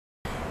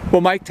Well,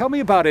 Mike, tell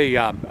me about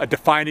a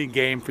defining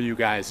game for you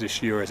guys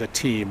this year as a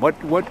team.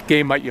 What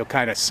game might you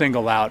kind of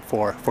single out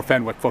for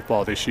Fenwick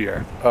football this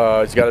year?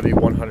 It's got to be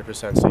 100%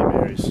 St.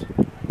 Mary's.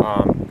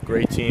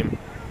 Great team,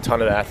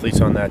 ton of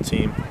athletes on that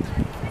team.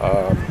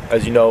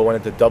 As you know, went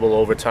into double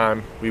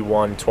overtime. We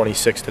won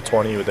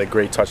 26-20 with a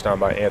great touchdown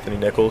by Anthony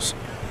Nichols.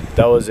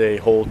 That was a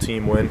whole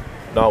team win,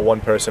 not one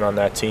person on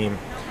that team.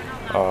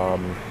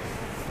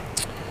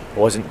 It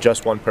wasn't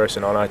just one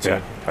person on our team,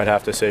 yeah. I'd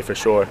have to say for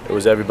sure. It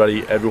was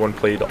everybody. Everyone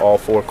played all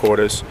 4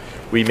 quarters.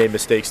 We made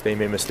mistakes, they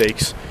made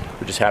mistakes.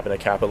 We just happened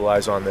to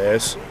capitalize on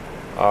theirs.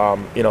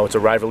 You know, it's a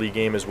rivalry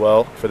game as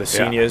well for the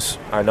seniors.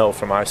 Yeah. I know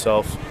for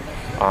myself.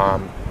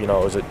 You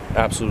know, it was an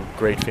absolute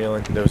great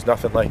feeling. There was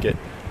nothing like it.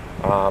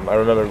 I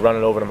remember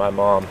running over to my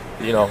mom.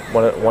 You know,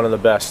 one of the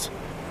best.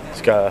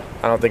 I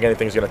don't think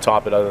anything's going to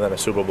top it other than a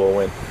Super Bowl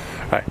win.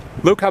 All right.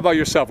 Luke, how about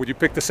yourself? Would you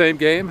pick the same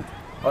game?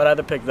 I would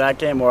either pick that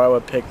game or I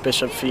would pick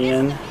Bishop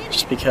Fien,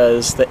 just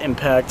because the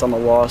impact on the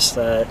loss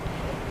that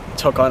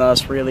took on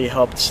us really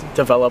helped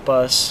develop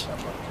us,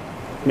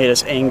 made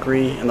us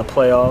angry in the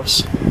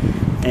playoffs,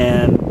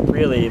 and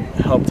really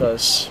helped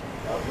us,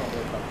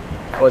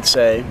 I would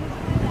say,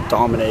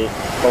 dominate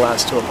the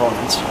last 2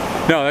 opponents.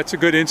 No, that's a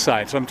good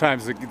insight.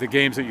 Sometimes the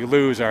games that you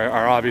lose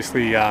are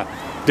obviously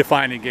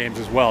defining games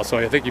as well. So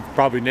I think you've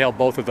probably nailed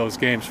both of those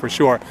games for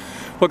sure.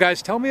 Well,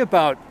 guys, tell me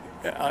about,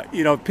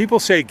 you know, people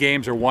say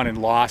games are won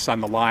and lost on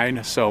the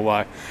line. So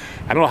I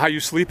don't know how you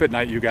sleep at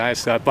night, you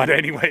guys. But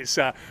anyways,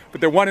 but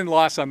they're won and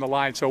lost on the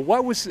line. So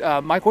what was,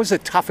 Mike, what was the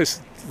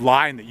toughest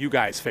line that you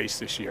guys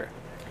faced this year?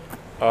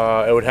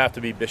 It would have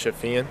to be Bishop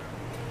Fien.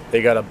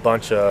 They got a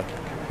bunch of,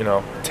 you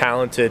know,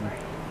 talented,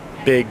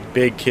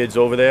 big kids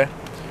over there.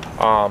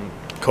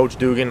 Coach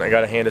Dugan, I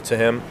got to hand it to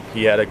him.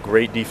 He had a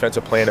great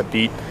defensive plan to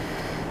beat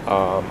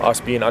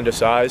us being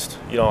undersized.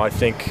 You know, I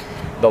think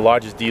the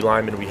largest D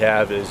lineman we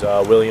have is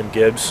William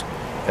Gibbs,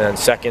 and then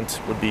second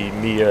would be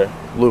me or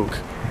Luke.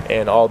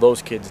 And all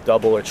those kids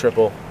double or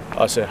triple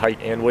us in height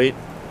and weight.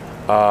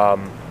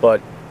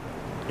 But,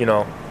 you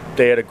know,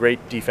 they had a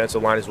great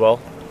defensive line as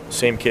well.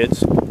 Same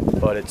kids,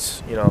 but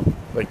it's, you know,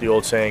 like the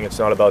old saying, it's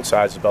not about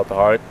size, it's about the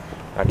heart.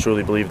 I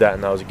truly believe that,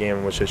 and that was a game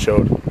in which it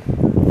showed.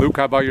 Luke,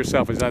 how about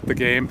yourself? Is that the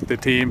game, the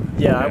team?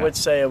 Yeah, I would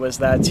say it was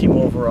that team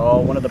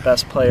overall. One of the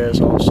best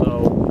players also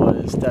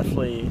was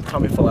definitely,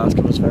 Tommy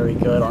Velasquez was very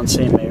good on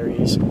St.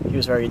 Mary's. He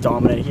was very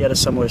dominant. He had a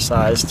similar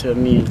size to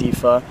me and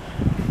Difa,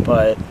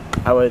 but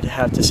I would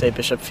have to say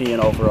Bishop Fien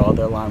overall,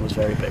 their line was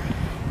very big.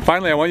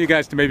 Finally, I want you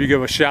guys to maybe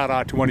give a shout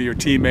out to one of your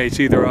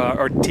teammates, either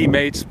or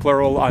teammates,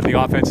 plural, on the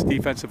offensive,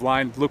 defensive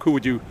line. Luke, who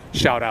would you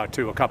shout out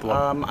to? A couple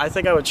of them. I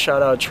think I would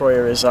shout out Troy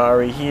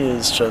Rizari. He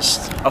is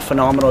just a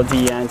phenomenal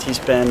D-end. He's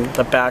been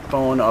the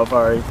backbone of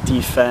our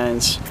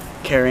defense,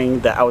 carrying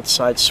the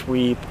outside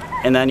sweep,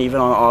 and then even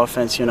on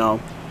offense, you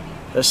know,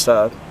 just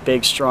a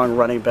big, strong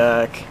running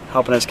back,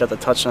 helping us get the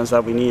touchdowns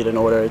that we need in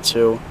order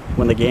to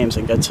win the games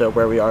and get to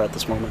where we are at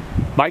this moment.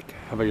 Mike,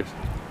 how about you?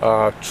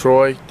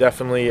 Troy,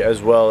 definitely,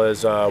 as well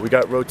as we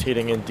got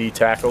rotating in D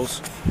tackles.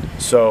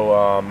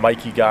 So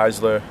Mikey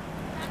Geisler.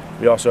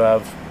 We also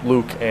have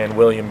Luke and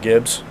William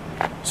Gibbs.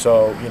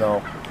 So, you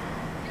know,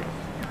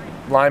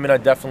 linemen are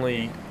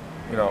definitely,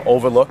 you know,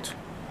 overlooked.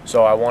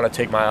 So I want to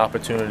take my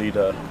opportunity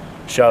to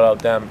shout out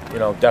them. You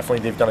know, definitely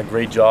they've done a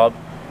great job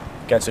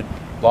against a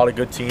lot of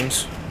good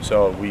teams.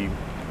 So we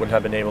wouldn't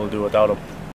have been able to do it without them.